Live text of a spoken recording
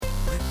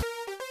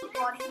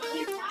Hey,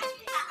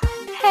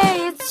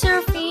 it's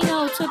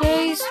Serafino.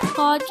 Today's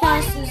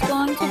podcast is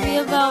going to be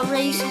about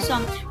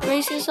racism.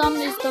 Racism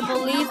is the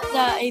belief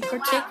that a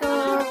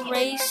particular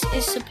race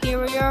is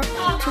superior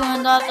to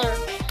another,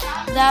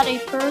 that a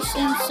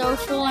person's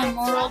social and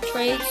moral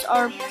traits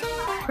are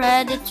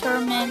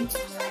predetermined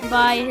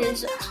by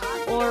his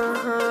or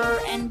her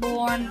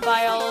inborn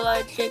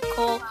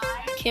biological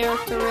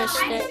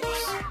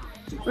characteristics.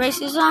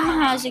 Racism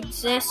has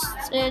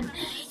existed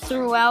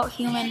throughout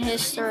human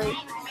history.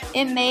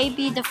 It may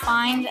be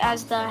defined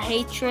as the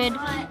hatred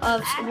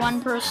of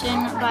one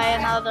person by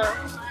another,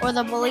 or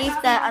the belief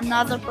that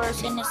another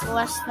person is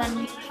less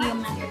than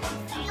human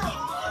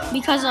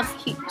because of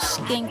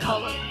skin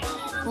color,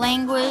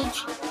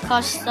 language,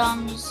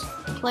 customs,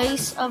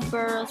 place of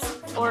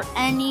birth, or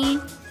any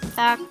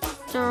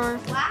factor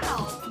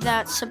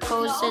that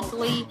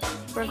supposedly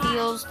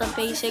reveals the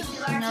basic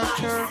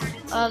nature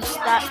of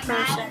that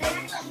person.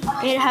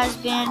 It has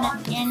been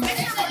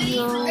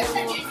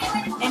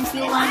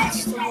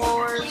influenced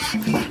wars,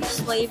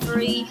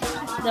 slavery,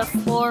 the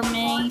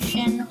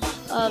formation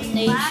of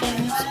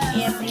nations,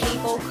 and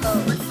legal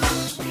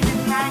codes.